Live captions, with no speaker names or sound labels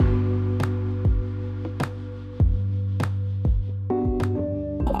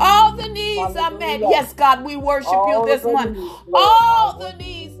needs are met. Yes, God, we worship you this morning. All the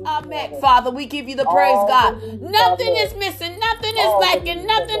needs are met, Father. We give you the praise, God. Nothing is missing. Nothing is lacking.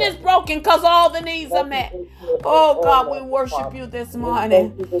 Nothing is broken because all the needs are met. Oh, God, we worship you this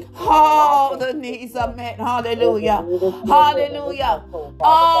morning. All the needs are met. Hallelujah. Hallelujah.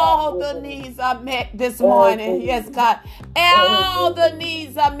 All the needs are met this morning. Yes, God. All the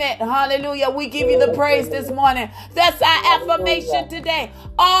needs are met. Hallelujah. We give you the praise this morning. That's our affirmation today.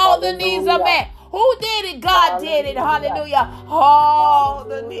 All the needs are met. Who did it? God did it. Hallelujah. All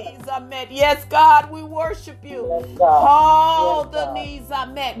the needs are met. Yes, God, we worship you. All the needs are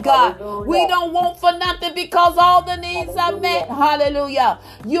met, God. We don't want for nothing because all the needs are met. Hallelujah.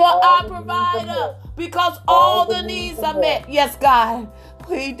 You are our provider because all the needs are met. Yes, God.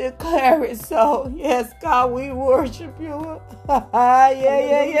 We declare it so. Yes, God, we worship you. Yeah.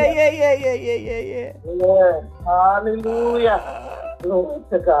 Hallelujah. Glory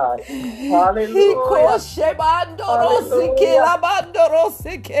to God. Hallelujah.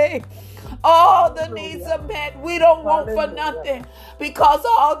 All the needs are met. We don't want for nothing because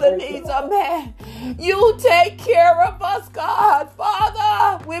all the needs are met. You take care of us, God.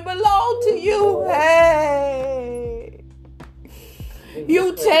 Father, we belong to you. Hey.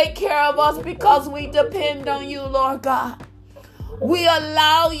 You take care of us because we depend on you, Lord God. We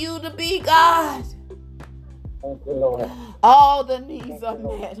allow you to be God. Thank you, Lord. All the needs are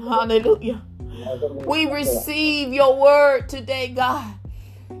met. Hallelujah. We receive your word today, God.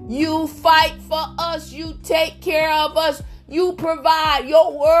 You fight for us. You take care of us. You provide.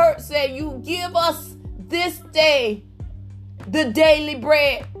 Your word said you give us this day the daily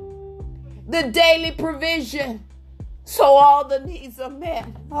bread, the daily provision. So all the needs are met.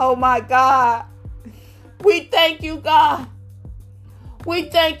 Oh my God. We thank you, God. We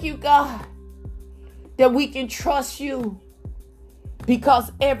thank you, God, that we can trust you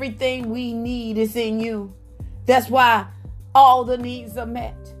because everything we need is in you. That's why all the needs are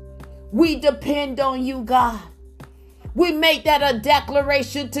met. We depend on you, God. We make that a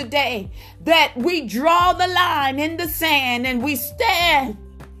declaration today that we draw the line in the sand and we stand.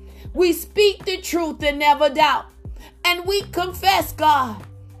 We speak the truth and never doubt. And we confess, God,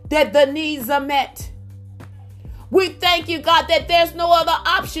 that the needs are met. We thank you, God, that there's no other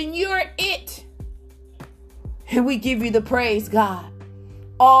option. You're it. And we give you the praise, God.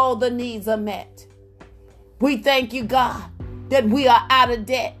 All the needs are met. We thank you, God, that we are out of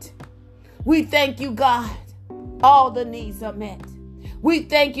debt. We thank you, God, all the needs are met. We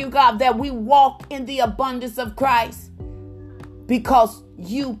thank you, God, that we walk in the abundance of Christ because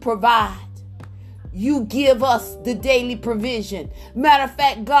you provide. You give us the daily provision. Matter of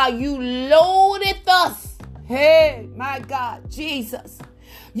fact, God, you loaded us. Hey, my God, Jesus.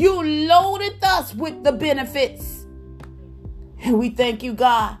 You loaded us with the benefits. And we thank you,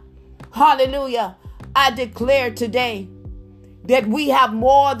 God. Hallelujah. I declare today that we have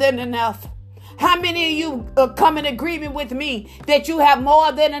more than enough. How many of you come in agreement with me that you have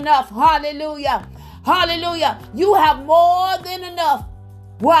more than enough? Hallelujah. Hallelujah. You have more than enough.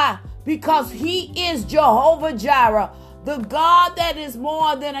 Why? Because he is Jehovah Jireh, the God that is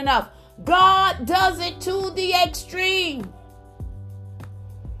more than enough. God does it to the extreme.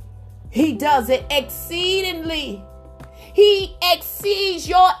 He does it exceedingly. He exceeds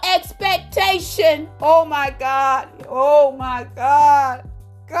your expectation. Oh my God. Oh my God.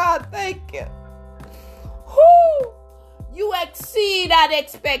 God, thank you. Whoo! You exceed that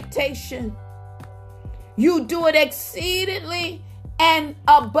expectation. You do it exceedingly and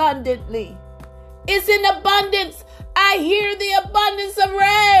abundantly. It's in abundance. I hear the abundance of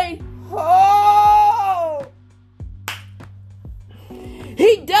rain. Oh!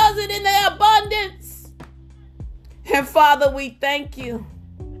 He does it in the abundance. And Father, we thank you.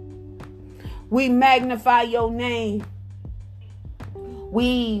 We magnify your name.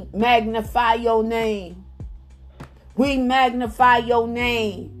 We magnify your name. We magnify your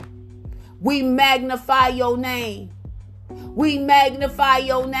name. We magnify your name. We magnify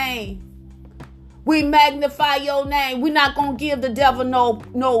your name. We magnify your name. We're not going to give the devil no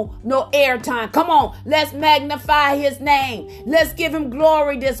airtime. Come on, let's magnify his name. Let's give him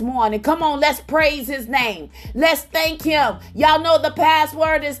glory this morning. Come on, let's praise his name. Let's thank him. Y'all know the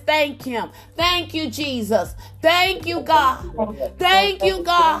password is thank him. Thank you, Jesus. Thank you, God. Thank you,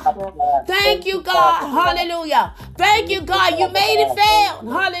 God. Thank you, God. Hallelujah. Thank you, God. You made it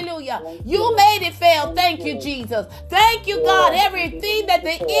fail. Hallelujah. You made it fail. Thank you, Jesus. Thank you, God. Everything that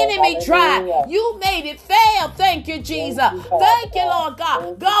the enemy tried, you made it fail. Thank you, Jesus. Thank you, Lord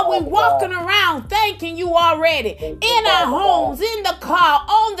God. God, we're walking around thanking you already in our homes, in the car,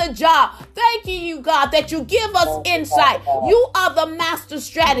 on the job. thanking you, God, that you give us insight. You are the master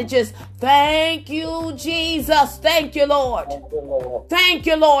strategist. Thank you, Jesus. Thank you, Lord. Thank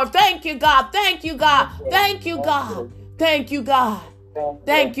you, Lord. Thank you, God. Thank you, God. Thank you, God. Thank you, God.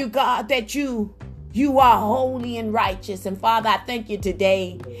 Thank you, God, that you are holy and righteous. And Father, I thank you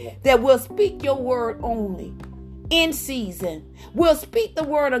today that we'll speak your word only in season. We'll speak the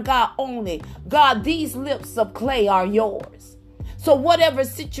word of God only. God, these lips of clay are yours. So whatever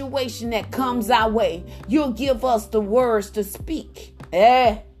situation that comes our way, you'll give us the words to speak.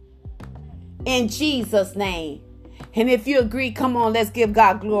 In Jesus' name. And if you agree, come on, let's give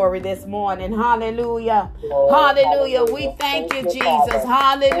God glory this morning. Hallelujah. Hallelujah. We thank you, Jesus.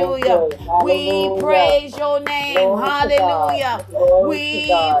 Hallelujah. We praise your name. Hallelujah.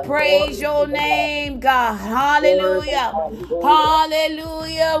 We praise your name, God. Hallelujah.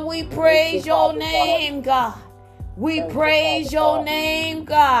 Hallelujah. We praise your name, God. We praise your name,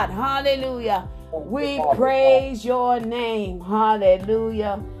 God. Hallelujah. We praise your name.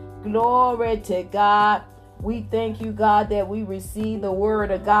 Hallelujah. Glory to God. We thank you, God, that we receive the word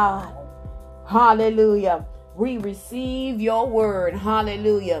of God. Hallelujah. We receive your word.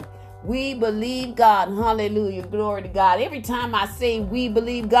 Hallelujah. We believe God. Hallelujah. Glory to God. Every time I say we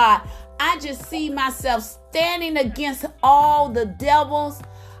believe God, I just see myself standing against all the devils,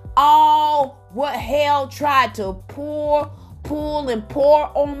 all what hell tried to pull and pour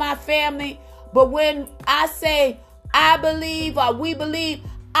on my family. But when I say I believe or we believe,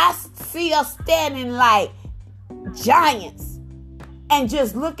 I see us standing like giants and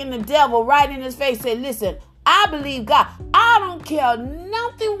just looking the devil right in his face, say, listen, I believe God. I don't care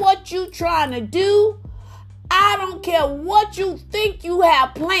nothing what you trying to do. I don't care what you think you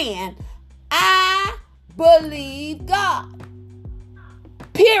have planned. I believe God.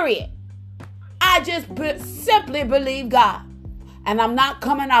 Period. I just simply believe God. And I'm not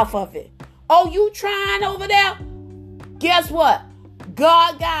coming off of it. Oh, you trying over there? Guess what?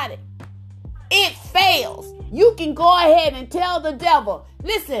 God got it. It fails. You can go ahead and tell the devil,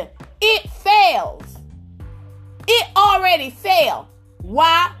 listen, it fails. It already failed.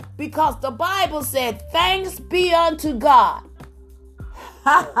 Why? Because the Bible said, thanks be unto God.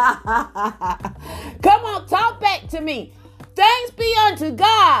 Come on, talk back to me. Thanks be unto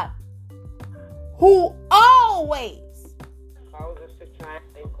God, who always,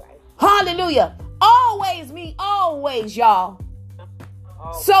 hallelujah, always mean always, y'all.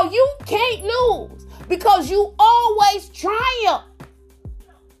 So you can't lose because you always triumph.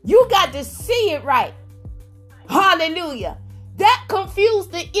 You got to see it right. Hallelujah. That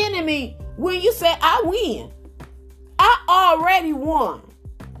confused the enemy when you say, I win. I already won.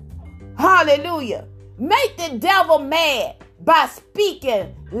 Hallelujah. Make the devil mad by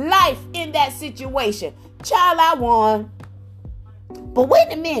speaking life in that situation. Child, I won. But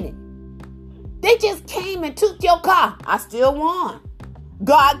wait a minute. They just came and took your car. I still won.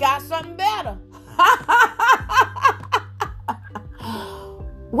 God got something better.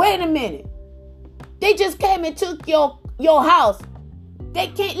 Wait a minute. They just came and took your house. They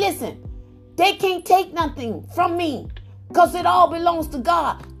can't, listen, they can't take nothing from me because it all belongs to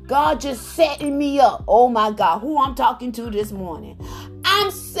God. God just setting me up. Oh my God, who I'm talking to this morning. I'm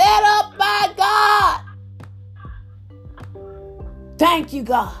set up by God. Thank you,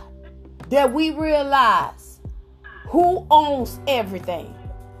 God, that we realize who owns everything.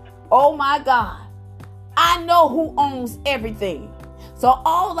 Oh my God. I know who owns everything. So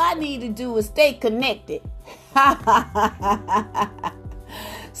all I need to do is stay connected.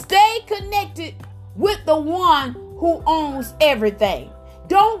 Stay connected with the one who owns everything.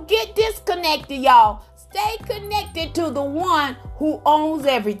 Don't get disconnected, y'all. Stay connected to the one who owns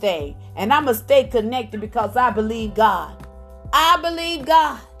everything. And I'm going to stay connected because I believe God. I believe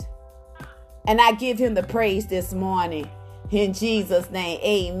God. And I give him the praise this morning. In Jesus' name,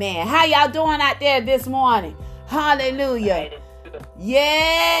 amen. How y'all doing out there this morning? Hallelujah.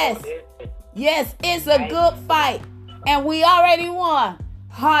 Yes. Yes, it's a good fight. And we already won.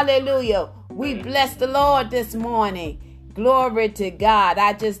 Hallelujah. We bless the Lord this morning. Glory to God.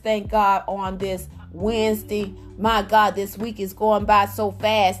 I just thank God on this Wednesday. My God, this week is going by so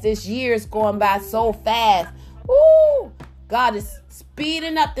fast. This year is going by so fast. Woo! God is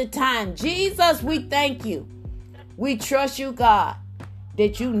speeding up the time. Jesus, we thank you. We trust you, God,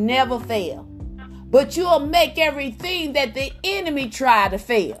 that you never fail. But you'll make everything that the enemy try to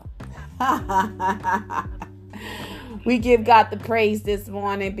fail. We give God the praise this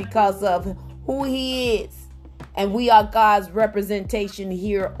morning because of who he is. And we are God's representation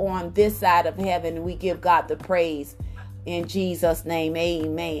here on this side of heaven. We give God the praise in Jesus' name.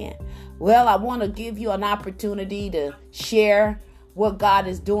 Amen. Well, I want to give you an opportunity to share what God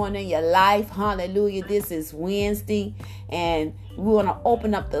is doing in your life. Hallelujah. This is Wednesday, and we want to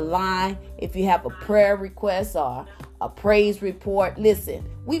open up the line. If you have a prayer request or a praise report, listen,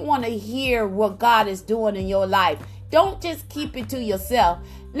 we want to hear what God is doing in your life. Don't just keep it to yourself.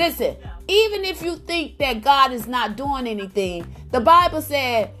 Listen, even if you think that God is not doing anything, the Bible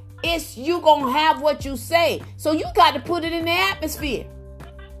said it's you going to have what you say. So you got to put it in the atmosphere.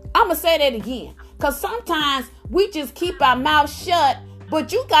 I'm going to say that again, because sometimes we just keep our mouth shut,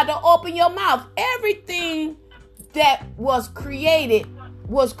 but you got to open your mouth. Everything that was created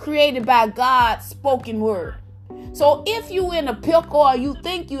by God's spoken word. So if you in a pickle or you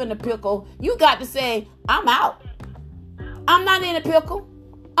think you in a pickle, you got to say, I'm out. I'm not in a pickle.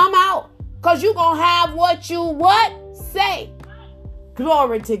 I'm out. Because you're going to have what you say.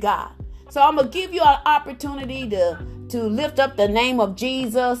 Glory to God. So I'm going to give you an opportunity to lift up the name of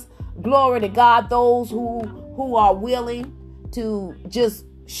Jesus. Glory to God. Those who are willing to just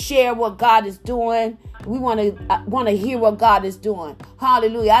share what God is doing. We want to hear what God is doing.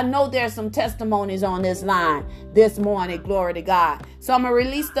 Hallelujah. I know there's some testimonies on this line this morning. Glory to God. So I'm going to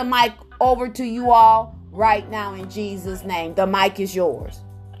release the mic over to you all right now in Jesus' name. The mic is yours.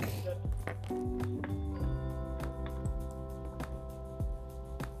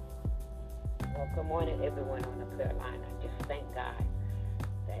 Well, good morning, everyone on the prayer line. I just thank God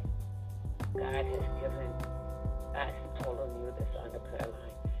that God has given us, all of you that's on the prayer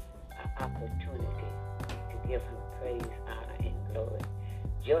line, an opportunity to give him praise, honor, and glory.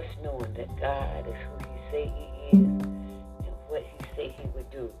 Just knowing that God is who he say he is and what he say he would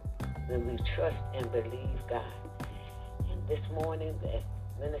do when we trust and believe God. And this morning, that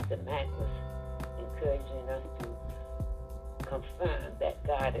Minister Mack was encouraging us to confirm that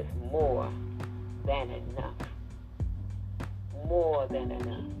God is more than enough. More than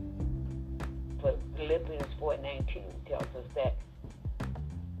enough. But Philippians 4:19 tells us that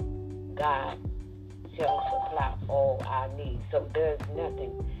God shall supply all our needs. So there's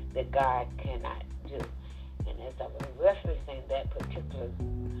nothing that God cannot do. And as I was referencing that particular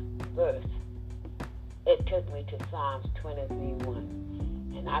verse, it took me to Psalms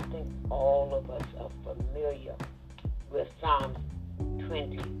 23:1. And I think all of us are familiar with Psalms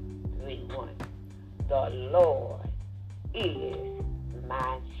 23:1. The Lord is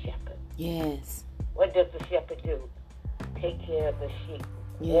my shepherd. Yes. What does the shepherd do? Take care of the sheep.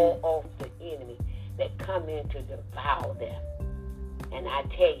 Wall off the enemy that come in to devour them. And I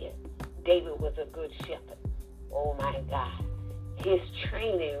tell you, David was a good shepherd. Oh my God. His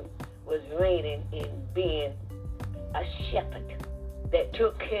training was raining in being a shepherd that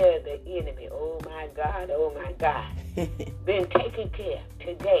took care of the enemy. Oh my God, oh my God. Been taken care of.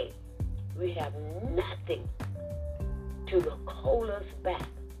 Today, we have nothing to hold us back.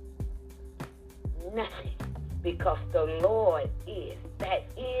 Nothing. Because the Lord is. That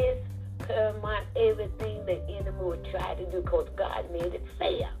is paramount everything the enemy would try to do, because God made it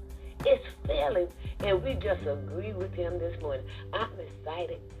fail. It's failing, and we just agree with him this morning. I'm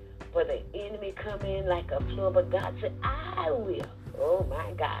excited for the enemy come in like a flood, but God said, I will. Oh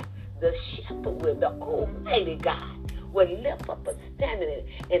my God. The shepherd will, the Almighty God will lift up a standing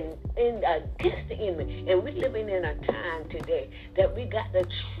and against the enemy. And we're living in a time today that we got to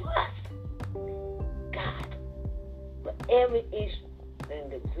trust God for every issue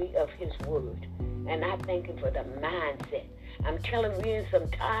and degree of his word. And I thank him for the mindset. I'm telling you in some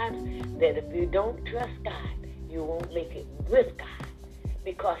times that if you don't trust God, you won't make it with God.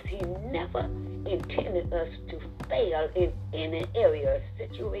 Because he never intended us to fail in an area or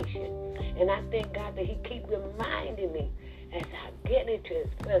situation. And I thank God that he keeps reminding me as I get into his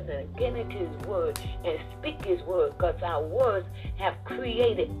presence, get into his word, and speak his word, because our words have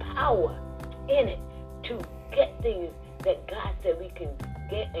created power in it to get things that God said we can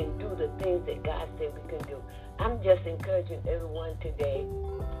get and do the things that God said we can do. I'm just encouraging everyone today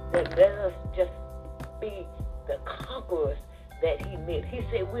that let us just be the conquerors that he made. He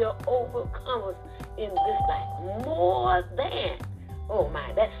said we are overcomers in this life. More than, oh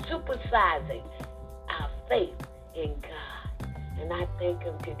my, that's supersizing our faith in God. And I thank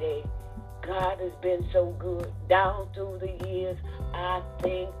him today. God has been so good down through the years. I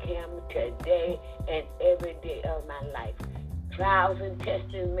thank him today and every day of my life. Trials and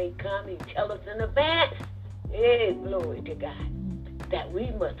testing may come. He tells us in advance. Hey, glory to God. That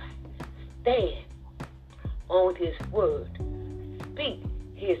we must stand on his word. Speak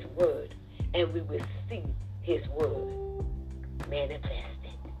his word. And we will see his word manifested.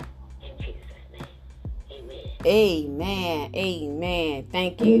 In Jesus' name. Amen. Amen. Amen.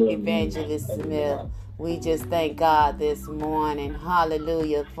 Thank you, Evangelist Smith. We just thank God this morning.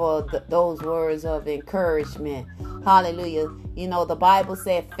 Hallelujah for those words of encouragement. Hallelujah. You know, the Bible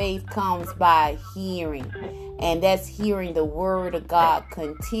said faith comes by hearing. And that's hearing the word of God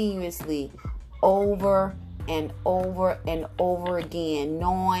continuously over and over and over again.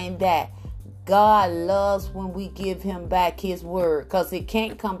 Knowing that God loves when we give him back his word. Because it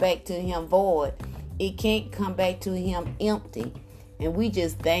can't come back to him void. It can't come back to him empty. And we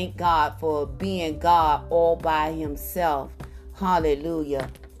just thank God for being God all by himself. Hallelujah.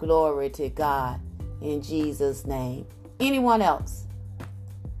 Glory to God. In Jesus' name. Anyone else?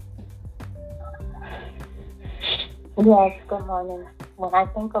 Yes, good morning. When I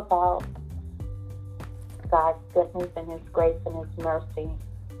think about God's goodness and his grace and his mercy,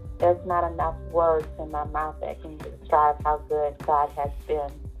 there's not enough words in my mouth that can describe how good God has been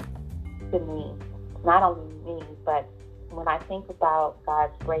to me. Not only me, but when I think about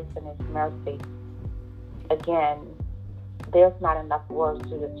God's grace and his mercy, again, there's not enough words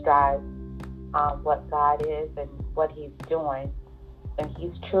to describe what God is and what he's doing. And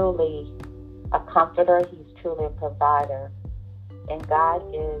he's truly a comforter. He's truly a provider. And God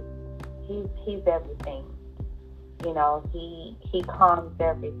is, he's everything. You know, he calms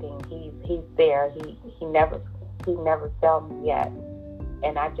everything. He's there. He never failed me yet.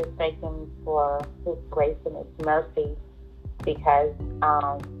 And I just thank him for his grace and his mercy, because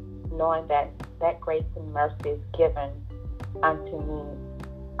knowing that grace and mercy is given unto me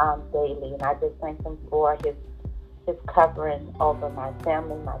daily. And I just thank him for his covering over my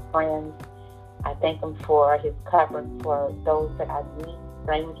family, my friends. I thank him for his covering for those that I meet,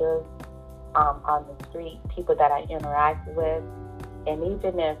 strangers on the street, people that I interact with. And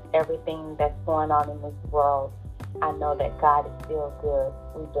even if everything that's going on in this world, I know that God is still good.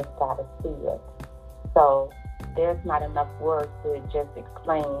 We just got to see it. So there's not enough words to just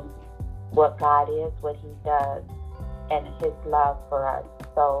explain what God is, what he does, and his love for us.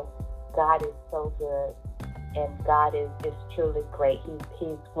 So God is so good, and God is truly great.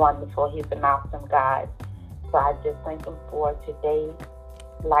 He's wonderful. He's an awesome God. So I just thank him for today's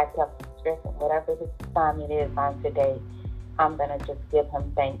life, health, and strength, and whatever his assignment is on today, I'm going to just give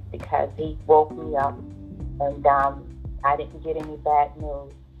him thanks, because he woke me up, and I didn't get any bad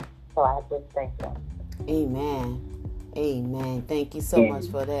news. So I just thank him. Amen. Amen. Thank you so much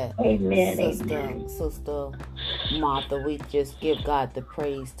for that. Amen. Sister Martha, we just give God the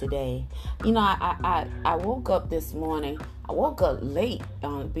praise today. You know, I woke up this morning. I woke up late,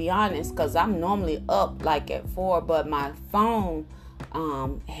 to be honest, because I'm normally up like at 4, but my phone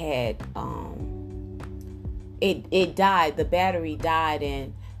had it died. The battery died,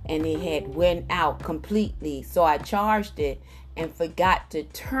 and it had went out completely. So I charged it and forgot to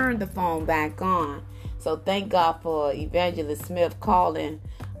turn the phone back on. So thank God for Evangelist Smith calling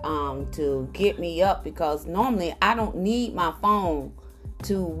to get me up, because normally I don't need my phone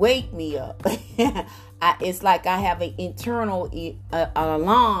to wake me up. It's like I have an internal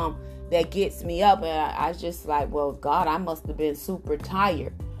alarm that gets me up, and I was just like, well, God, I must have been super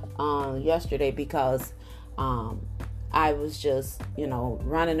tired yesterday, because I was just,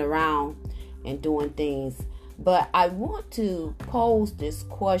 running around and doing things. But I want to pose this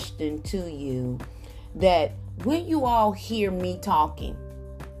question to you, that when you all hear me talking,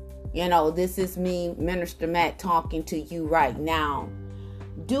 this is me, Minister Matt, talking to you right now.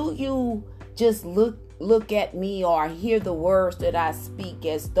 Do you just look at me or hear the words that I speak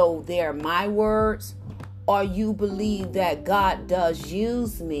as though they're my words? Or you believe that God does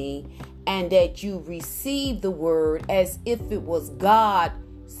use me, and that you receive the word as if it was God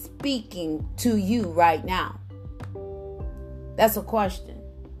speaking to you right now? That's a question.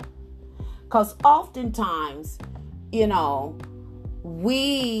 Because oftentimes,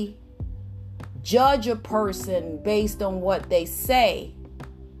 we judge a person based on what they say,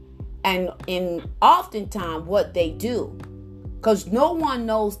 and oftentimes what they do. Because no one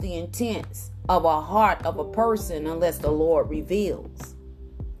knows the intents of a heart of a person unless the Lord reveals.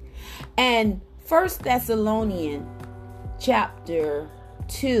 And 1 Thessalonians chapter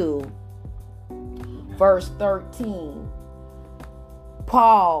 2, verse 13,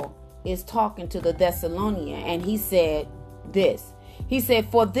 Paul is talking to the Thessalonians, and he said this. He said,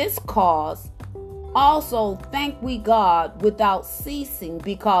 "For this cause also thank we God without ceasing,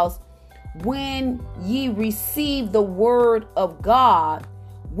 because when ye received the word of God,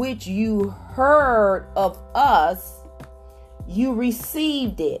 which you heard of us, you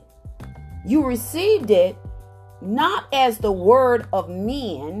received it. You received it not as the word of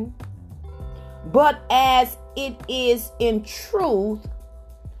men, but as it is in truth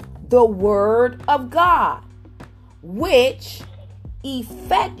the word of God, which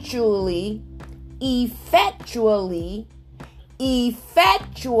effectually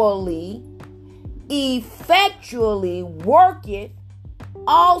effectually worketh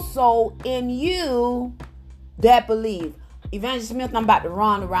also in you that believe. Evangelist Smith, I'm about to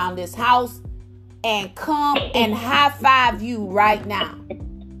run around this house and come and high five you right now.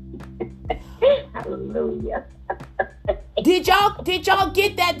 Hallelujah. Did y'all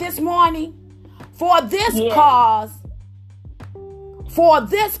get that this morning? For this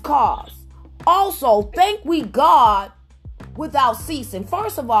cause, also thank we God without ceasing.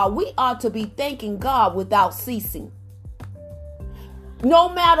 First of all, we ought to be thanking God without ceasing. No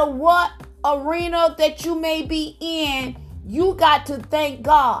matter what arena that you may be in, you got to thank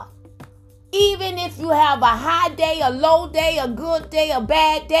God. Even if you have a high day, a low day, a good day, a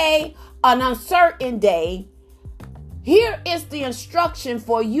bad day, an uncertain day, here is the instruction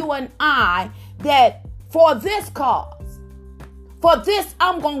for you and I, that for this cause, for this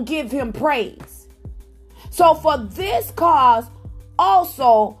I'm going to give him praise. So for this cause,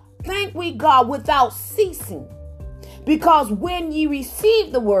 also thank we God without ceasing. Because when you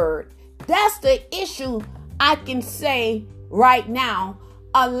receive the word, that's the issue I can say right now.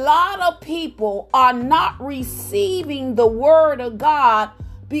 A lot of people are not receiving the word of God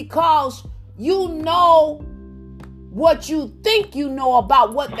because you know what you think you know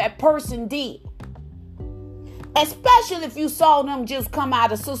about what that person did. Especially if you saw them just come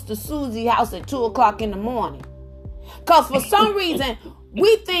out of Sister Susie's house at 2 o'clock in the morning. Because for some reason,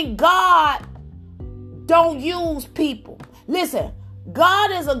 we think God don't use people. Listen,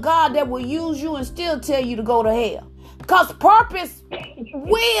 God is a God that will use you and still tell you to go to hell. Because purpose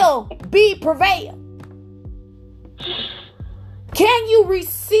will be prevailed. Can you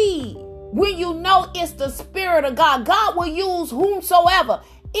receive when you know it's the Spirit of God? God will use whomsoever.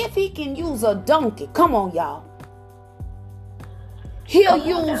 If he can use a donkey, come on, y'all. He'll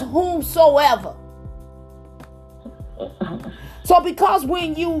use whomsoever. So because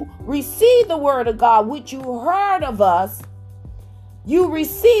when you receive the word of God, which you heard of us, you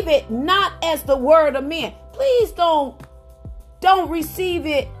receive it not as the word of men. Please don't receive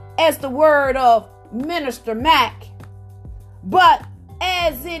it as the word of Minister Mack, but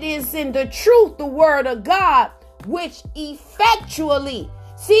as it is in the truth, the word of God, which effectually.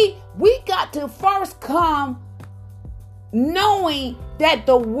 See, we got to first come knowing that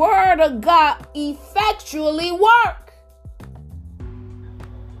the word of God effectually work.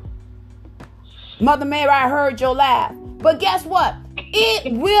 Mother Mary, I heard your laugh. But guess what?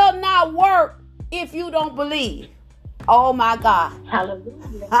 It will not work if you don't believe. Oh my God.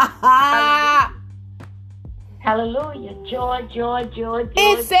 Hallelujah. Hallelujah. Hallelujah. Joy, joy, joy, joy.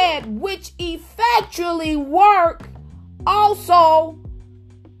 It said, which effectually work also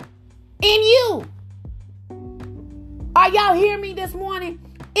in you. Are y'all hearing me this morning?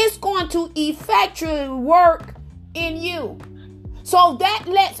 It's going to effectually work in you. So that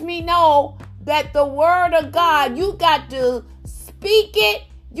lets me know that the word of God, you got to speak it,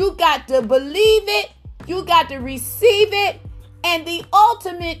 you got to believe it, you got to receive it, and the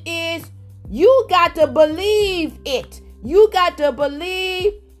ultimate is you got to believe it. You got to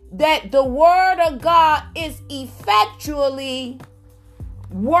believe that the word of God is effectually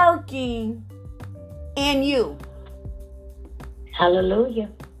working in you. Hallelujah.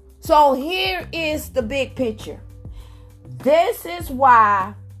 So here is the big picture. This is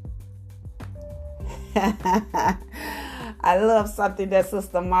why I love something that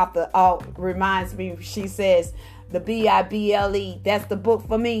Sister Martha reminds me. She says, the Bible, that's the book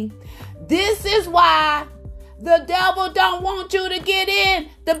for me. This is why the devil don't want you to get in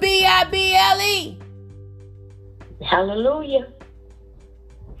the Bible. Hallelujah.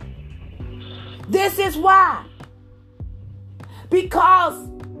 This is why. Because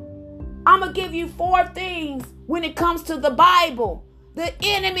I'm going to give you 4 things when it comes to the Bible. The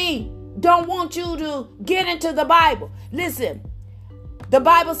enemy don't want you to get into the Bible. Listen, the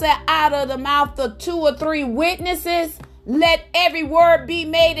Bible said, out of the mouth of 2 or 3 witnesses, let every word be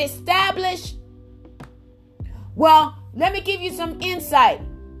made established. Well, let me give you some insight.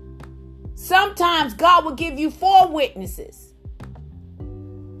 Sometimes God will give you 4 witnesses.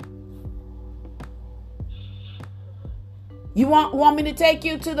 You want me to take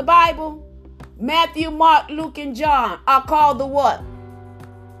you to the Bible? Matthew, Mark, Luke, and John are called the what?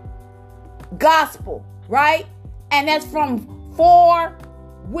 Gospel, right? And that's from 4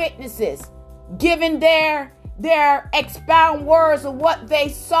 witnesses giving their expound words of what they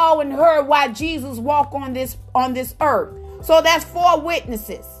saw and heard while Jesus walked on this earth. So that's 4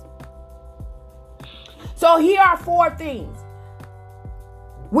 witnesses. So here are 4 things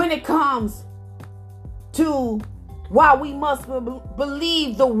when it comes to why we must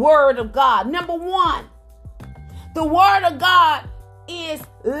believe the word of God. Number 1, the word of God is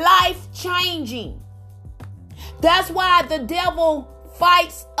life-changing. That's why the devil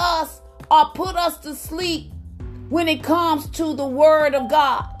fights us or put us to sleep when it comes to the word of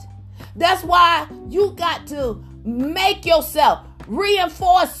God. That's why you got to make yourself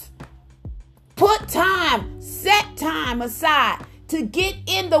reinforce, put time, set time aside to get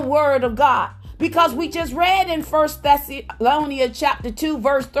in the word of God. Because we just read in 1 Thessalonians chapter 2,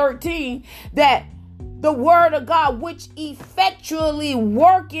 verse 13, that the word of God, which effectually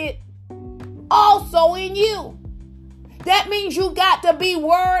worketh also in you. That means you got to be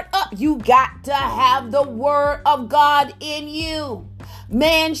word up. You got to have the word of God in you.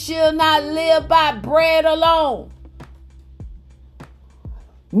 Man shall not live by bread alone.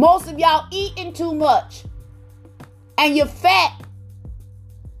 Most of y'all eating too much and you're fat.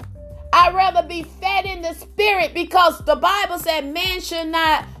 I'd rather be fat in the spirit, because the Bible said man should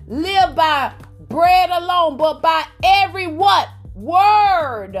not live by bread alone, but by every what?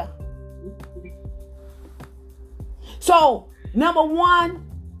 Word. So, number one,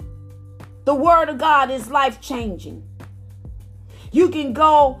 the word of God is life-changing. You can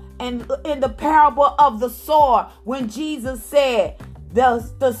go and in the parable of the sower, when Jesus said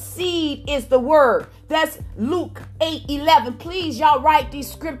the seed is the word. That's Luke 8:11. Please, y'all write these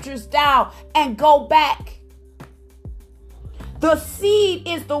scriptures down and go back. The seed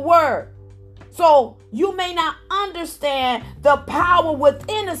is the word. So you may not understand the power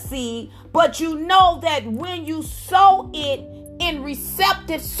within a seed, but you know that when you sow it in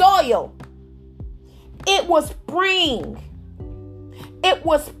receptive soil, it will spring. It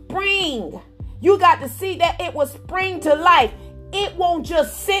will spring. You got to see that it will spring to life. It won't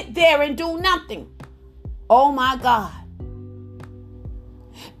just sit there and do nothing. Oh my God.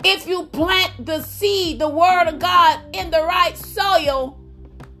 If you plant the seed, the word of God, in the right soil,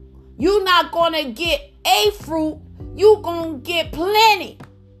 you're not going to get a fruit. You're going to get plenty.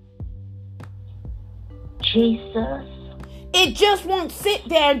 Jesus. It just won't sit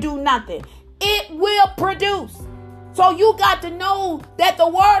there and do nothing. It will produce. So you got to know that the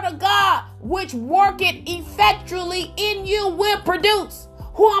word of God, which worketh effectually in you, will produce.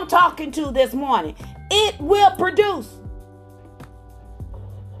 Who I'm talking to this morning. It will produce.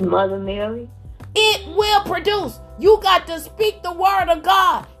 Mother Mary. It will produce. You got to speak the word of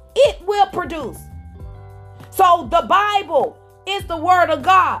God. It will produce. So the Bible is the word of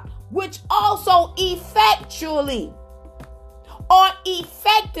God, which also effectually or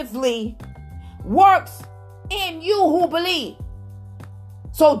effectively works in you who believe.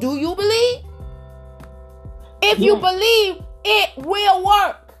 So do you believe? If you believe, it will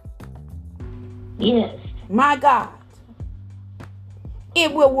work. Yes. My God.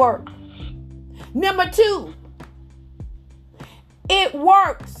 It will work. Number two, it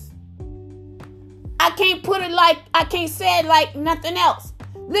works. I can't say it like nothing else.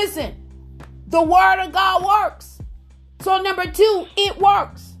 Listen, the word of God works. So number two, it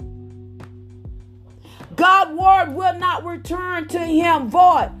works. God's word will not return to him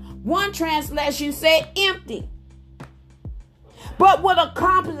void. One translation said empty, but will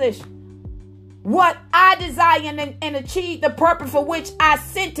accomplish what I desire and achieve the purpose for which I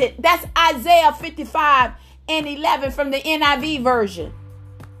sent it. That's Isaiah 55:11 from the NIV version.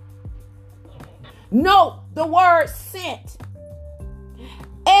 Note the word sent.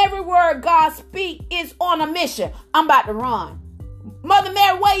 Every word God speaks is on a mission. I'm about to run. Mother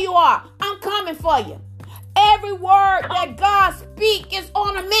Mary, where you are, I'm coming for you. Every word that God speaks is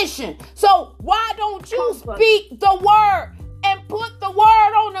on a mission. So why don't you speak the word and put the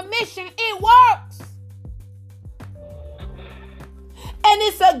word on a mission? It works. And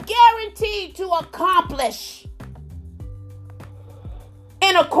it's a guarantee to accomplish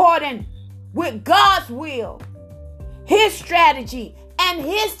in accordance with God's will, his strategy, and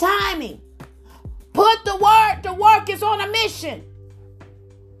his timing. Put the word to work. Is on a mission.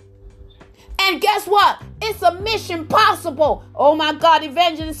 And guess what? It's a mission possible. Oh my God,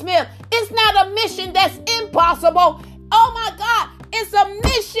 Evangelist Smith. It's not a mission that's impossible. Oh my God, it's a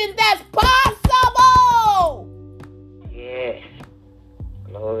mission that's possible. Yes.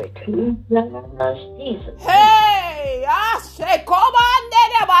 Glory to Jesus. Hey,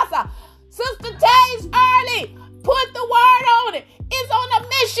 Sister Tage Early, put the word on it. It's on a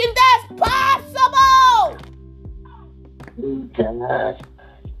mission that's possible.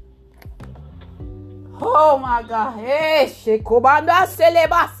 Oh my God. Hey, Shekobanda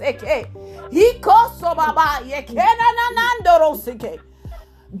Selebaseke. Hikosobaba Yekenanandoroseke.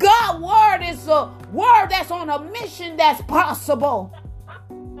 God's word is a word that's on a mission that's possible.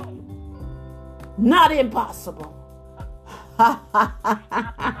 Not impossible.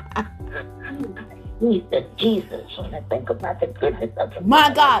 Jesus. When I think about the goodness of the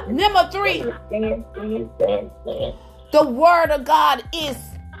My God. Number 3. The word of God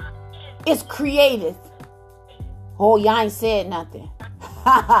is creative. Oh, y'all ain't said nothing.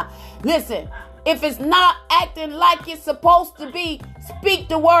 Listen, if it's not acting like it's supposed to be, speak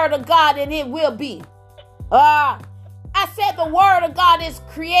the word of God and it will be. I said the word of God is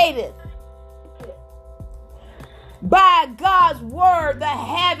creative. By God's word, the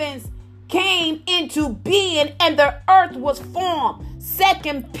heavens came into being and the earth was formed.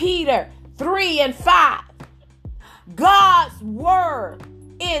 2 Peter 3:5. God's word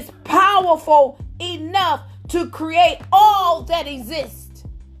is powerful enough to create all that exists.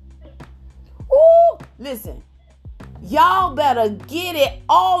 Ooh, listen, y'all better get it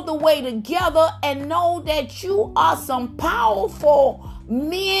all the way together and know that you are some powerful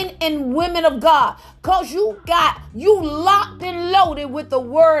men and women of God, because you locked and loaded with the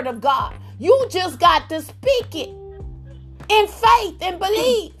word of God. You just got to speak it in faith and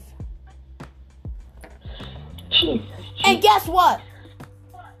believe. Jesus. And guess what?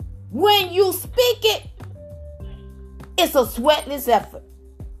 When you speak it, it's a sweatless effort.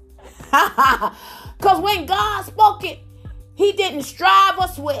 Because when God spoke it, he didn't strive or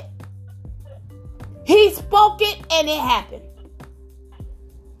sweat. He spoke it and it happened.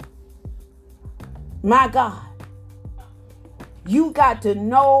 My God, you got to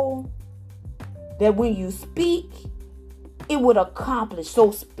know that when you speak, it would accomplish.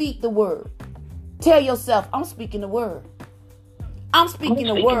 So speak the word. Tell yourself, I'm speaking the word. I'm speaking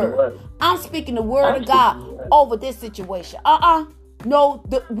the word. I'm speaking the word of God over this situation. No,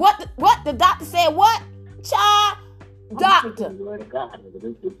 what the doctor said, what? Child, doctor.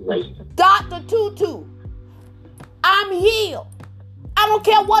 Dr. Tutu. I'm healed. I don't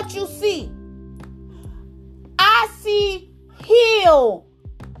care what you see. I see healed.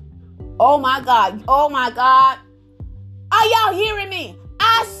 Oh my God. Oh my God. Are y'all hearing me?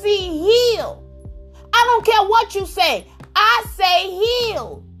 I see healed. I don't care what you say. I say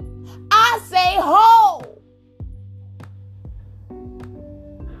healed. I say whole.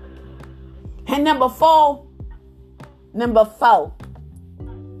 And number four.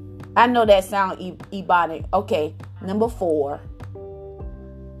 I know that sound ebonic. Okay. Number four.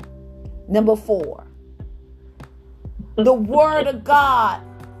 The word of God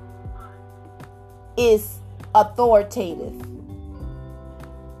is authoritative.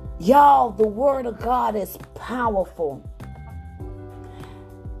 Y'all, the word of God is powerful.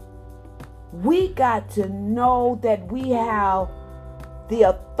 We got to know that we have the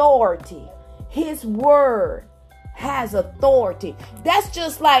authority. His word has authority. That's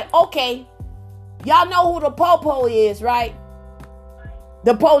just like, okay, y'all know who the popo is, right?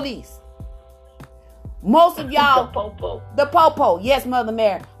 The police. Most of y'all, the popo. Yes, Mother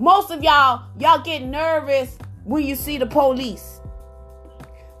Mary. Most of y'all get nervous when you see the police.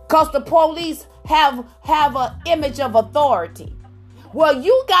 Because the police have an image of authority. Well,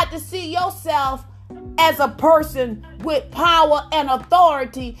 you got to see yourself as a person with power and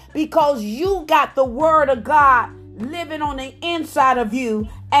authority because you got the word of God living on the inside of you,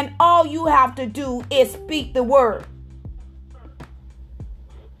 and all you have to do is speak the word.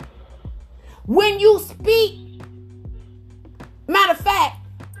 When you speak, matter of fact,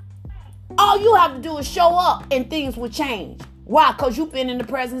 all you have to do is show up and things will change. Why? Because you've been in the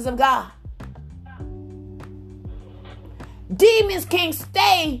presence of God. Demons can't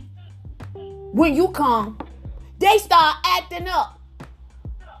stay when you come. They start acting up.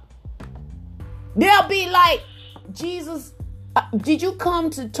 They'll be like, Jesus, did you come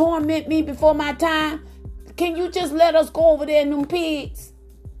to torment me before my time? Can you just let us go over there in them pigs?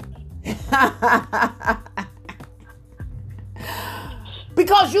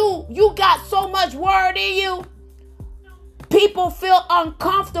 Because you got so much word in you, people feel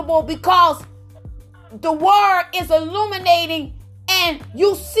uncomfortable because the word is illuminating and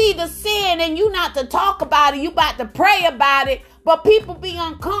you see the sin and you not to talk about it, you about to pray about it, but people be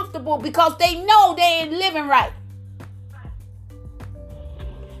uncomfortable because they know they ain't living right.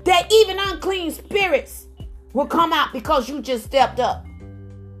 That even unclean spirits will come out because you just stepped up.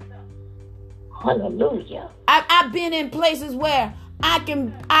 Hallelujah. I've been in places where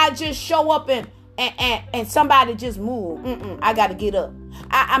I just show up and somebody just move. I got to get up.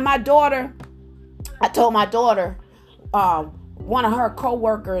 I told my daughter, one of her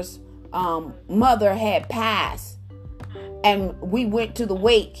co-workers, mother had passed, and we went to the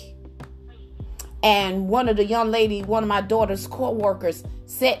wake. And one of my daughter's co-workers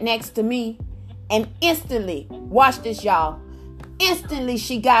sat next to me, and instantly, watch this, y'all. Instantly,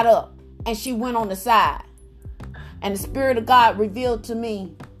 she got up and she went on the side. And the Spirit of God revealed to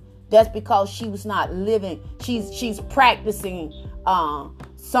me that's because she was not living. She's practicing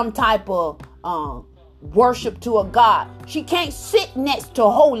some type of worship to a God. She can't sit next to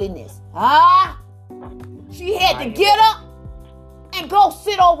holiness. She had to get up and go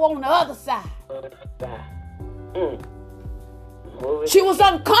sit over on the other side. She was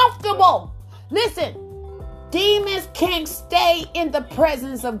uncomfortable. Listen, demons can't stay in the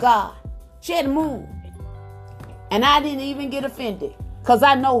presence of God. She had to move. And I didn't even get offended because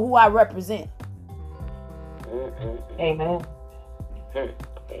I know who I represent. Amen.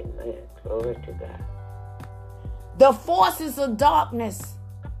 Amen. Glory to God. The forces of darkness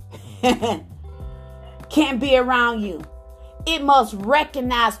can't be around you. It must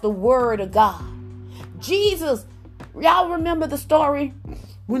recognize the word of God. Jesus, y'all remember the story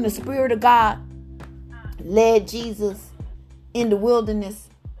when the Spirit of God led Jesus in the wilderness?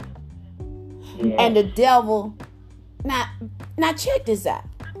 Yeah. And the devil, now check this out.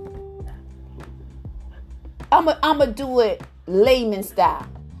 I'ma do it layman style.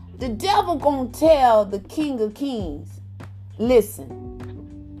 The devil gonna tell the King of Kings, listen,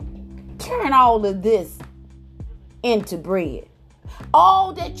 turn all of this into bread.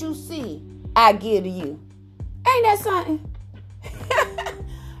 All that you see, I give to you. Ain't that something?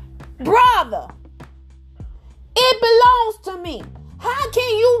 Brother, it belongs to me. How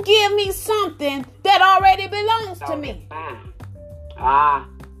can you give me something that already belongs to me? Mine.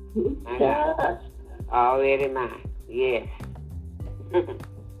 Already mine. Yes.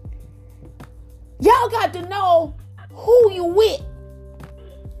 Y'all got to know who you with.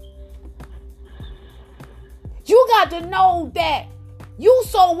 You got to know that you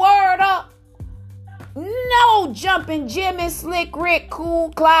so word up. No Jumping Jimmy, Slick Rick,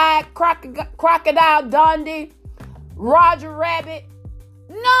 Cool Clyde, Crocodile Dundee, Roger Rabbit.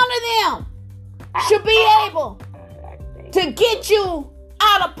 None of them should be able to get you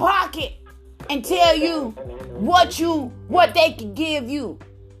out of pocket and tell you what they can give you.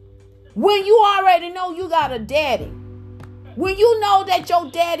 When you already know you got a daddy. When you know that your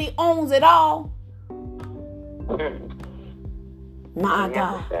daddy owns it all. My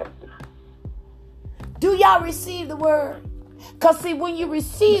God. Do y'all receive the word? Because see, when you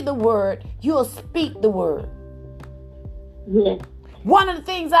receive the word, you'll speak the word. Yes. One of the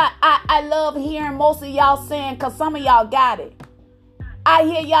things I love hearing most of y'all saying, because some of y'all got it. I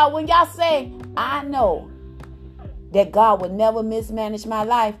hear y'all when y'all say, I know that God would never mismanage my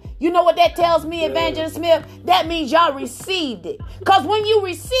life. You know what that tells me, Evangelist Smith? That means y'all received it. Because when you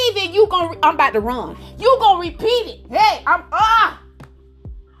receive it, I'm about to run. You gonna repeat it. Hey,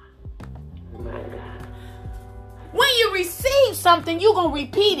 When you receive something, you gonna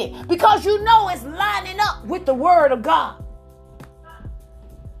repeat it. Because you know it's lining up with the word of God.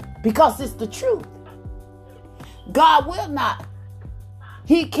 Because it's the truth. God will not.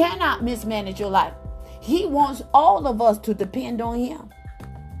 He cannot mismanage your life. He wants all of us to depend on him.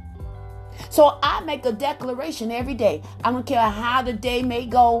 So I make a declaration every day. I don't care how the day may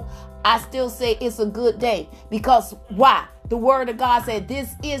go. I still say it's a good day. Because why? The word of God said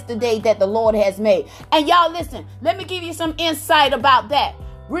this is the day that the Lord has made. And y'all listen, let me give you some insight about that.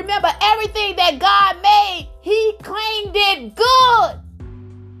 Remember, everything that God made, he claimed it good.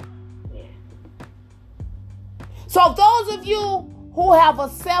 So those of you who have a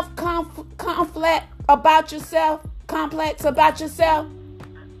complex about yourself,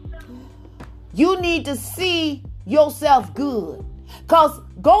 you need to see yourself good. Because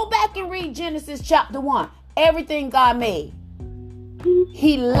go back and read Genesis chapter 1. Everything God made,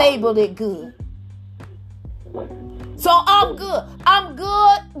 he labeled it good. So I'm good. I'm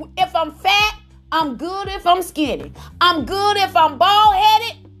good if I'm fat. I'm good if I'm skinny. I'm good if I'm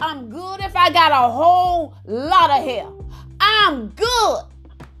bald-headed. I'm good if I got a whole lot of hair. I'm good.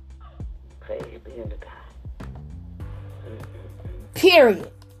 Praise be to God.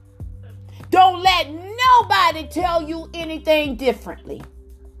 Period. Don't let nobody tell you anything differently.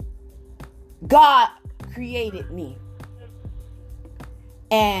 God created me.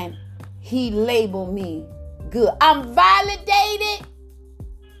 And he labeled me good. I'm validated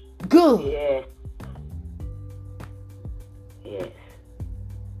good. Yes. Yes.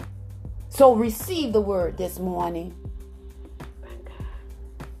 So receive the word this morning.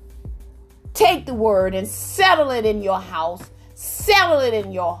 Take the word and settle it in your house. Settle it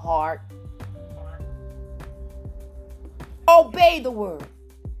in your heart. Obey the word.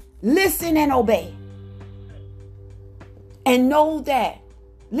 Listen and obey. And know that.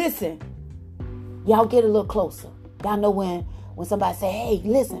 Listen. Y'all get a little closer. Y'all know when somebody say, hey,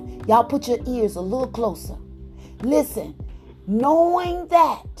 listen. Y'all put your ears a little closer. Listen. Knowing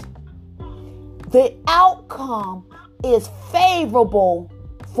that the outcome is favorable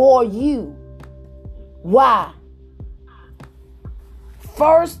for you. Why?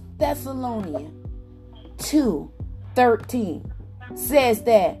 1 Thessalonians 2:13 says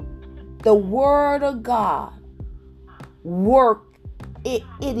that the word of God work it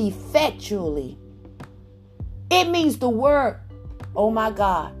effectually. It means the word, oh my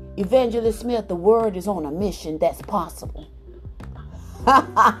God, Evangelist Smith, the word is on a mission that's possible.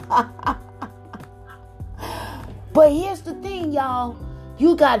 But here's the thing, y'all.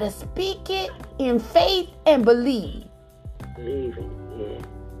 You got to speak it in faith and believe. Believe it, yeah.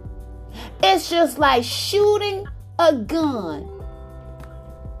 It's just like shooting a gun.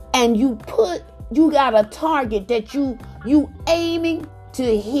 And you got a target that you aiming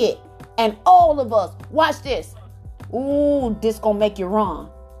to hit. And all of us, watch this. Ooh, this gonna make you run.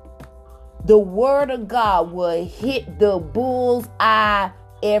 The word of God will hit the bull's eye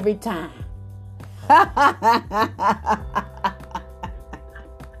every time.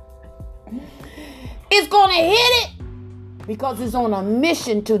 It's gonna hit it because it's on a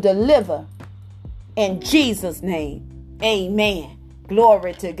mission to deliver. In Jesus' name, amen.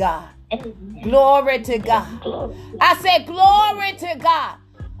 Glory to God. Glory to God. I said glory to God.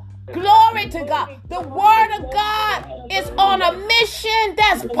 Glory to God. The word of God is on a mission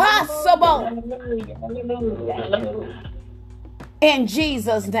that's possible. In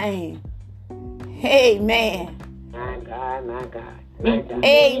Jesus' name. Amen. My God, my God. My God.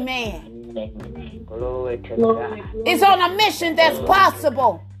 Amen. Glory to God. It's on a mission that's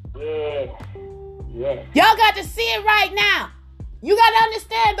possible. Yes. Yes. Y'all got to see it right now. You got to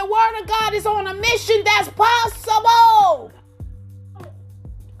understand the word of God is on a mission that's possible.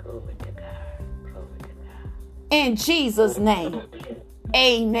 Glory to God. Glory to God. In Jesus' name.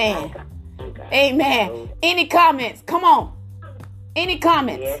 Amen. Amen. Any comments? Come on. Any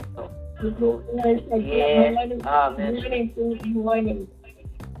comments? Yes. Morning.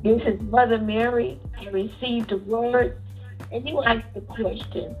 This is Mother Mary. I received the word, and you asked the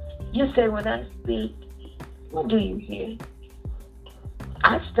question. You say, when I speak, what do you hear?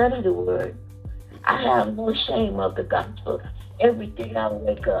 I study the word. I have no shame of the gospel. Every day I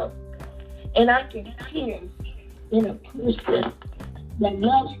wake up, and I can hear in a person that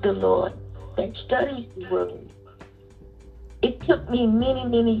loves the Lord, that studies the word. It took me many,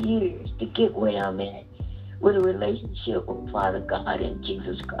 many years to get where I'm at with a relationship with Father God and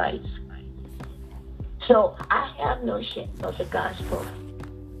Jesus Christ. So I have no shame of the gospel.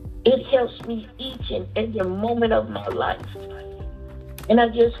 It helps me each and every moment of my life. And I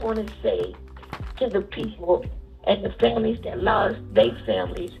just want to say to the people and the families that lost their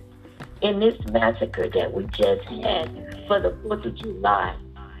families in this massacre that we just had for the 4th of July,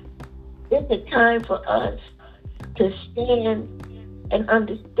 it's a time for us to stand and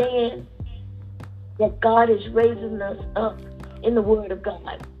understand that God is raising us up in the Word of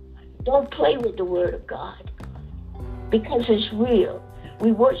God. Don't play with the Word of God, because it's real.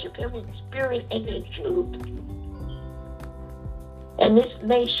 We worship Him in spirit and in truth. And this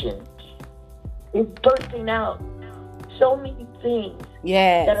nation is bursting out so many things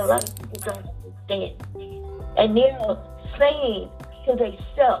that a lot of people don't understand. And they're saying to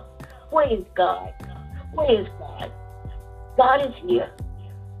themselves, where is God? Where is God? God is here.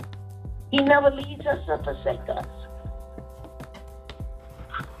 He never leaves us or forsakes us.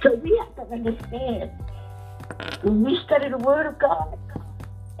 So we have to understand, when we study the Word of God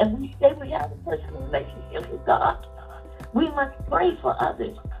and we say we have a personal relationship with God, we must pray for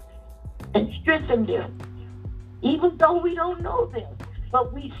others and strengthen them, even though we don't know them,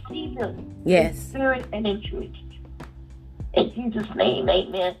 but we see them in spirit and in truth. In Jesus' name,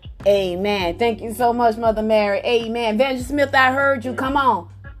 amen. Amen. Thank you so much, Mother Mary. Amen. Evangelist Smith, I heard you. Come on.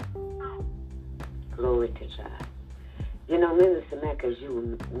 Glory to God. You know, Minister Mack, as you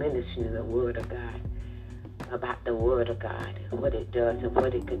were ministering the Word of God, about the Word of God, and what it does and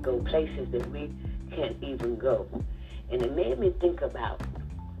what it could go places that we can't even go. And it made me think about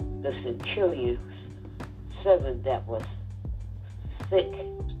the centurion's servant that was sick,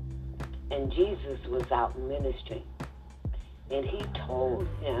 and Jesus was out ministering. And he told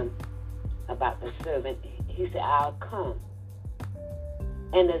him about the servant. He said, I'll come.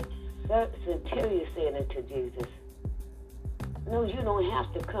 And the centurion said unto Jesus, no, you don't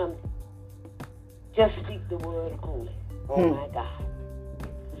have to come. Just speak the word only. Oh, my God.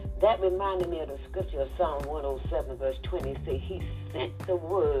 That reminded me of the scripture of Psalm 107, verse 20. Say, he sent the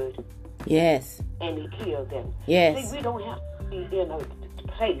word. Yes. And he healed them. Yes. See, we don't have to be in a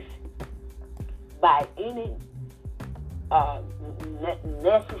place by any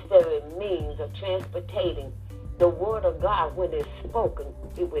necessary means of transportating the word of God. When it's spoken,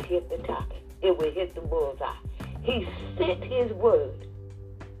 it will hit the target. It will hit the bullseye. He sent his word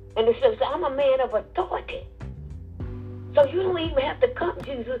And it says, I'm a man of authority. So you don't even have to come,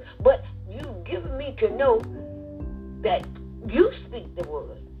 Jesus, but you've given me to know that you speak the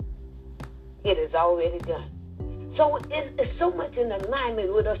word. It is already done. So it's so much in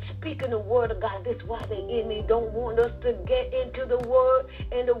alignment with us speaking the word of God. That's why the enemy don't want us to get into the word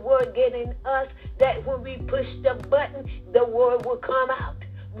and the word get in us, that when we push the button, the word will come out.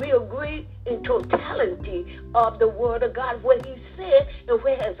 We agree in totality of the word of God, what he said and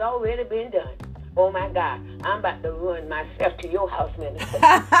what has already been done. Oh my God, I'm about to run myself to your house, minister.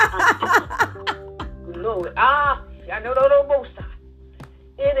 Glory. I know both sides.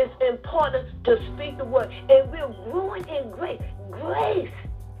 It is important to speak the word. And we're growing in grace. Grace.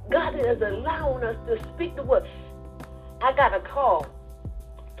 God is allowing us to speak the word. I got a call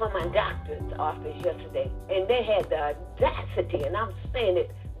from my doctor's office yesterday, and they had the audacity, and I'm saying it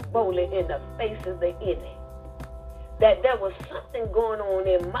boldly in the face of the enemy, that there was something going on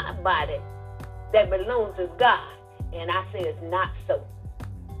in my body that belongs to God. And I say it's not so.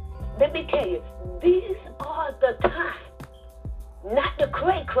 Let me tell you, these are the times. Not to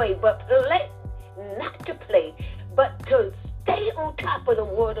cray, but play. Not to play, but to stay on top of the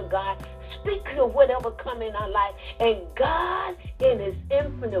word of God. Speak to whatever come in our life. And God, in his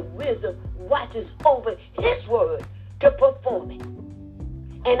infinite wisdom, watches over his word to perform it.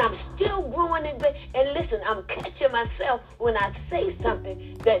 And I'm still growing in grace. And listen, I'm catching myself when I say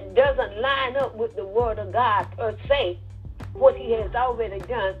something that doesn't line up with the word of God per se, what he has already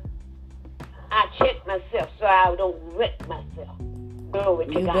done. I check myself so I don't wreck myself. Glory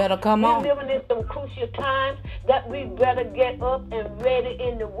to God. You better come on. We're living in some crucial times that we better get up and ready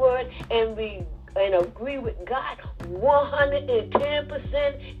in the word and agree with God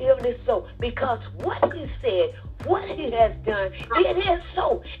 110% if it is so. Because what he said, what he has done, it is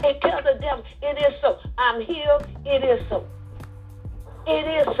so. And tell the devil, it is so. I'm healed, it is so. It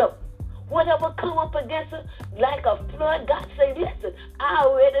is so. Whatever come up against it, like a flood, God say, listen, I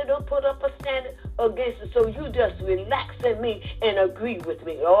already done put up a standard against it, so you just relax in me and agree with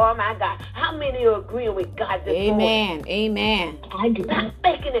me. Oh, my God. How many are agreeing with God this Amen. morning? Amen. I do. Not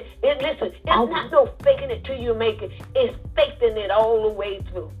faking it. Listen, it's not no faking it till you make it. It's faking it all the way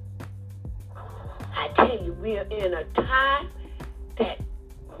through. I tell you, we are in a time that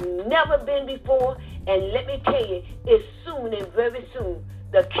never been before, and let me tell you, it's soon and very soon.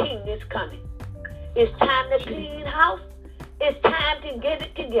 The king is coming. It's time to clean house. It's time to get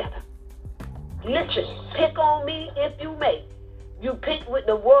it together. Listen, pick on me if you may. You pick with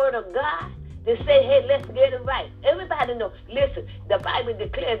the word of God to say, hey, let's get it right. Everybody knows. Listen, the Bible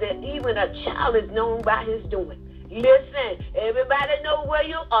declares that even a child is known by his doing. Listen, everybody know where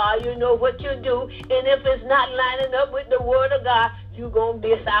you are. You know what you do. And if it's not lining up with the word of God, you're going to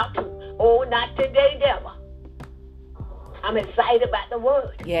miss out too. Oh, not today, devil. I'm excited about the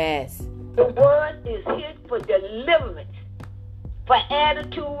word. Yes. The word is here for deliverance, for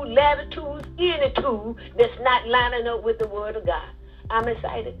attitude, latitudes, attitude that's not lining up with the word of God. I'm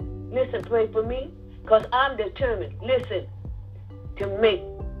excited. Listen, pray for me, because I'm determined, listen, to make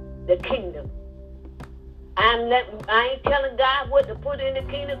the kingdom. I ain't telling God what to put in the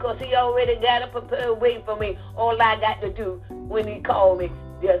kingdom, because he already got it prepared waiting for me. All I got to do when he called me,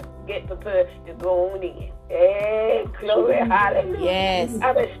 just get prepared to go on in. Hey, glory, hallelujah. Yes.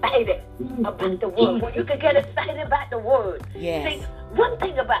 I'm excited about the word. Well, you can get excited about the word. Yes. See, one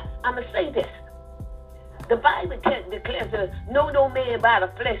thing about, I'm going to say this. The Bible declares that no man by the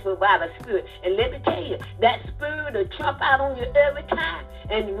flesh, but by the spirit. And let me tell you, that spirit will jump out on you every time.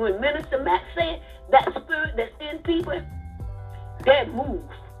 And when Minister Matt said, that spirit that's in people, that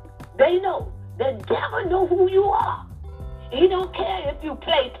moves. They know. The devil know who you are. He don't care if you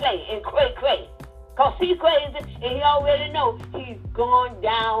play and cray. Because he's crazy and he already know he's going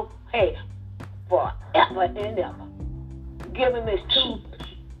down, hey, forever and ever. Give him his truth.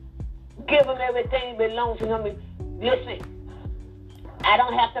 Give him everything that belongs to him. Listen, I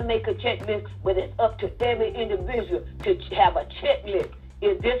don't have to make a checklist, but it's up to every individual to have a checklist.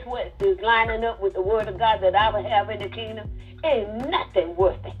 Is this what is lining up with the word of God that I will have in the kingdom? Ain't nothing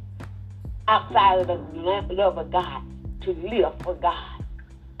worth it outside of the love of God to live for God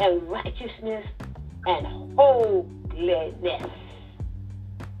and righteousness and holiness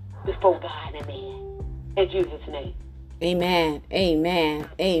before God and man. In Jesus' name. Amen. Amen.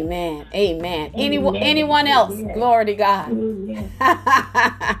 Amen. Amen. Anyone else? Yes. Glory to God.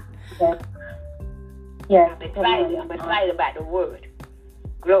 Yes. I'm excited about the word.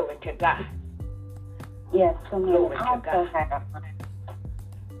 Glory to God. Yes. Glory to God.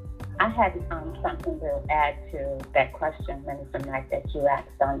 I had something to add to that question, Minister Mack, that you asked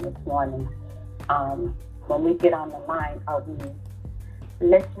on this morning. When we get on the line, are we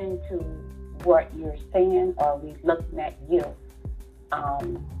listening to what you're saying, or are we looking at you?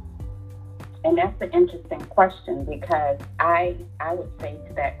 And that's an interesting question, because I would say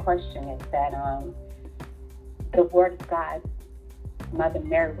to that question is that the Word of God, Mother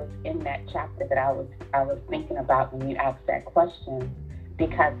Mary was in that chapter that I was thinking about when you asked that question,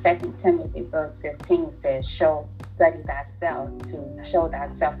 because 2 Timothy verse 15 says, study thyself to show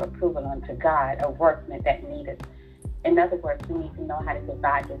thyself approval unto God, a workman that needeth. In other words, we need to know how to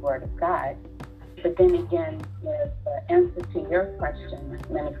divide the Word of God. But then again, the answer to your question,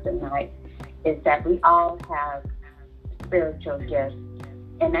 Minister Knight, is that we all have spiritual gifts,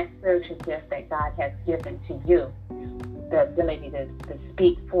 and that spiritual gift that God has given to you, the ability to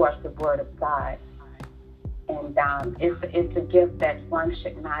speak forth the Word of God. And it's a gift that one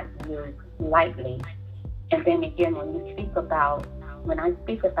should not use lightly. And then again, when I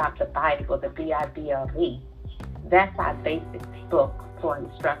speak about the Bible, the Bible, that's our basic book for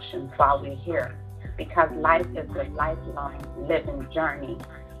instructions while we're here, because life is a lifelong living journey.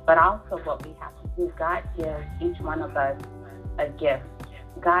 But also what we have to do, God gives each one of us a gift.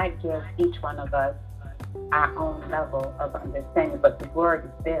 God gives each one of us our own level of understanding, but the Word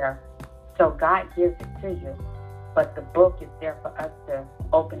is there. So God gives it to you, but the book is there for us to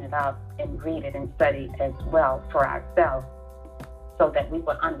open it up and read it and study as well for ourselves, so that we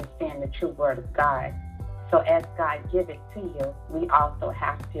will understand the true Word of God. So as God gives it to you, we also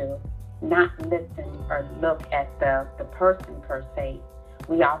have to not listen or look at the person per se.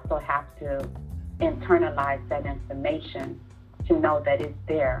 We also have to internalize that information to know that it's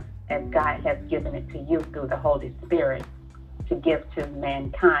there, as God has given it to you through the Holy Spirit to give to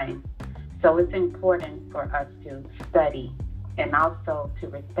mankind. So it's important for us to study and also to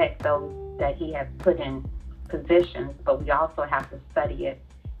respect those that He has put in positions, but we also have to study it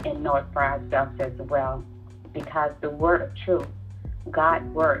and know it for ourselves as well, because the word of truth, God's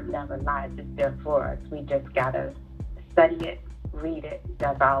word never lies. It's there for us. We just got to study it, read it,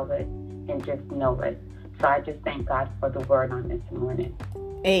 devour it, and just know it. So I just thank God for the word on this morning.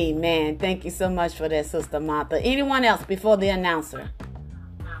 Amen. Thank you so much for that, Sister Martha. Anyone else before the announcer?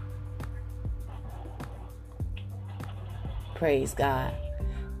 Praise God.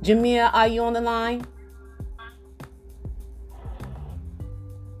 Jamia, are you on the line?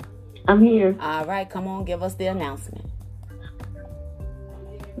 I'm here. All right, come on, give us the announcement.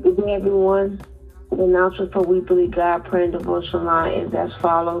 Good day, everyone. The announcement for We Believe God Prayer and Devotion Line is as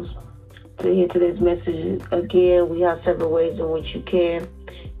follows. To hear today's message again, we have several ways in which you can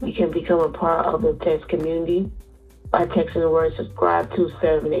become a part of the text community by texting the word subscribe to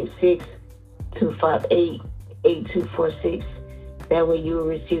 786-258-8246. That way you will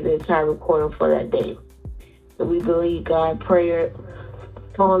receive the entire recording for that day. The We Believe God Prayer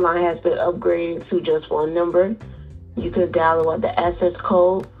phone line has been upgraded to just one number. You can dial with the access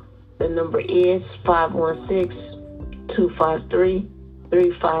code. The number is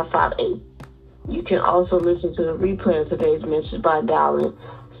 516-253-3558. You can also listen to the replay of today's message by dialing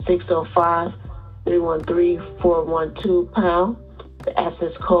 605-313-412#. The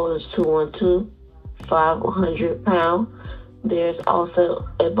access code is 212-500#. There's also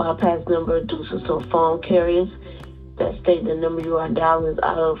a bypass number due to some phone carriers that state the number you are dialing is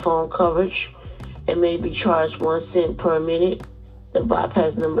out of phone coverage and may be charged 1 cent per minute. The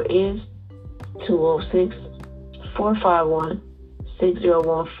bypass number is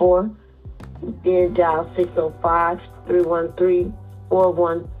 206-451-6014. Then dial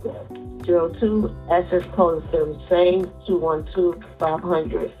 605-313-4102. Access code is still the same,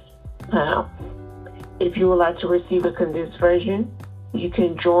 212-500#. If you would like to receive a condensed version, you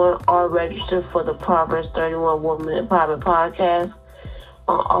can join or register for the Proverbs 31 Woman Empowerment Podcast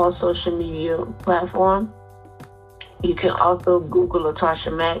on all social media platforms. You can also Google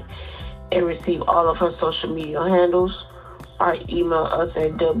Latasha Mack and receive all of her social media handles, or email us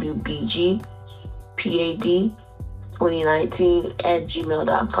at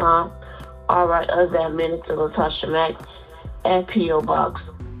wbgpad2019@gmail.com, or write us at Minister Latasha Mack at P.O. Box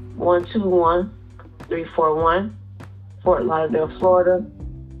 121341, Fort Lauderdale, Florida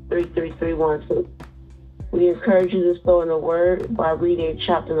 33312. We encourage you to sow in the Word by reading a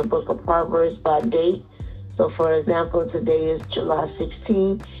chapter in the book of Proverbs by date. So, for example, today is July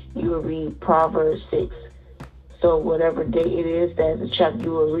 16. You will read Proverbs 6. So, whatever day it is, that's a chapter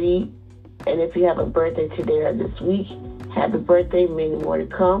you will read. And if you have a birthday today or this week, happy birthday, many more to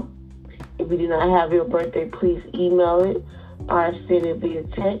come. If you do not have your birthday, please email it or send it via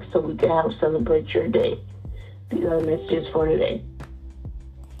text so we can help celebrate your day. These are the messages for today.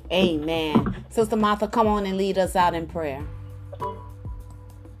 Amen. Sister Martha, come on and lead us out in prayer.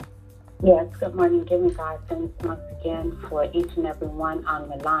 Yes, good morning. Giving God thanks once again for each and every one on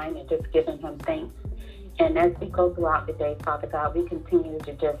the line and just giving him thanks. And as we go throughout the day, Father God, we continue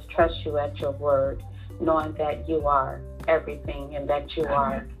to just trust you at your word, knowing that you are everything and that you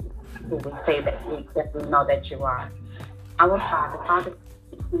are who we say that we know that you are. Our Father,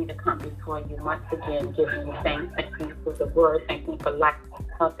 continue to come before you once again, giving you thanks. Thank you for the word. Thank you for life,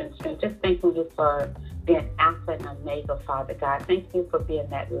 health, and strength. Just thanking you for being Alpha and Omega, Father God. Thank you for being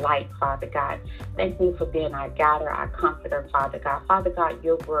that light, Father God. Thank you for being our guider, our comforter, Father God. Father God,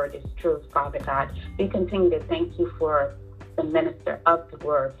 your word is truth, Father God. We continue to thank you for the minister of the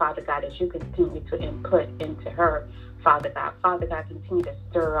word, Father God, as you continue to input into her, Father God. Father God, continue to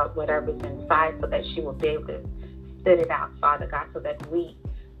stir up whatever's inside so that she will be able to spit it out, Father God, so that we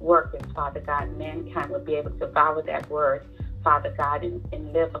workers, Father God, mankind will be able to follow that word, Father God,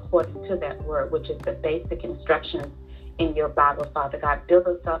 and live according to that word, which is the basic instructions in your Bible, Father God. Build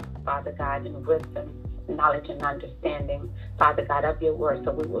us up, Father God, in wisdom, knowledge, and understanding, Father God, of your word,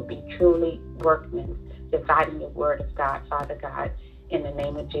 so we will be truly workmen, dividing the word of God, Father God, in the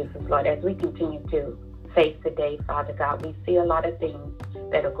name of Jesus, Lord. As we continue to face today, Father God, we see a lot of things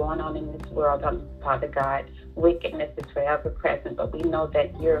that are going on in this world, Father God. Wickedness is forever present, but we know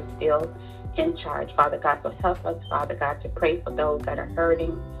that you're still in charge, Father God. So help us, Father God, to pray for those that are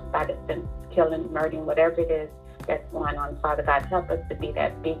hurting by the sense, killing, murdering, whatever it is that's going on, Father God. Help us to be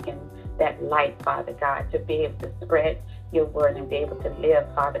that beacon, that light, Father God, to be able to spread your word and be able to live,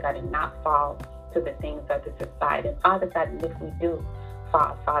 Father God, and not fall to the things of the society. And Father God, and if we do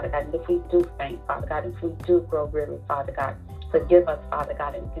fall, Father God, and if we do faint, Father God, if we do grow weary, Father God, forgive us, Father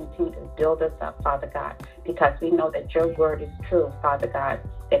God, and continue to build us up, Father God, because we know that your word is true, Father God,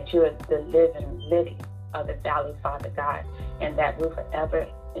 that you are the living lily of the valley, Father God, and that we're forever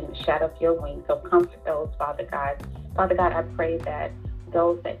in the shadow of your wings. So comfort those, Father God. Father God, I pray that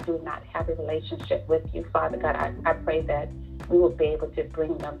those that do not have a relationship with you, Father God, I pray that we will be able to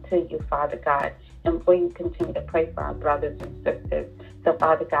bring them to you, Father God, and we continue to pray for our brothers and sisters. So,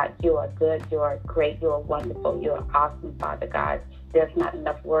 Father God, you are good, you are great, you are wonderful, you are awesome, Father God. There's not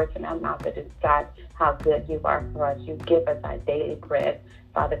enough words in our mouth to describe how good you are for us. You give us our daily bread,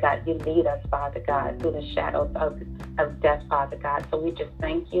 Father God. You lead us, Father God, through the shadows of death, Father God. So we just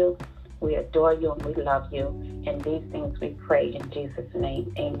thank you, we adore you, and we love you. And these things we pray in Jesus'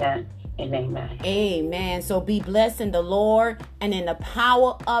 name. Amen. And amen. Amen. So be blessed in the Lord and in the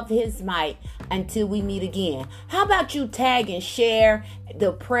power of his might until we meet again. How about you tag and share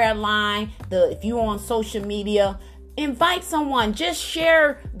the prayer line? If you're on social media, invite someone. Just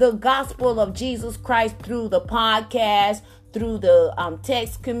share the gospel of Jesus Christ through the podcast, through the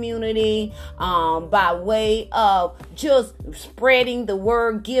text community, by way of just spreading the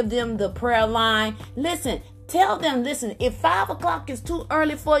word. Give them the prayer line. Listen. Tell them, listen, if 5 o'clock is too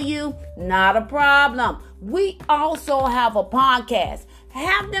early for you, not a problem. We also have a podcast.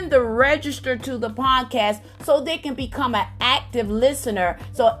 Have them to register to the podcast so they can become an active listener.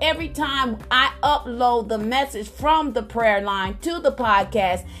 So every time I upload the message from the prayer line to the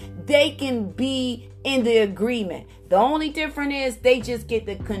podcast, they can be in the agreement. The only difference is they just get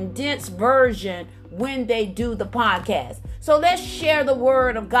the condensed version when they do the podcast. So let's share the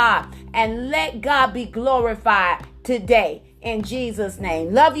word of God and let God be glorified today in Jesus'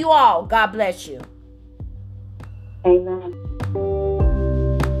 name. Love you all. God bless you. Amen.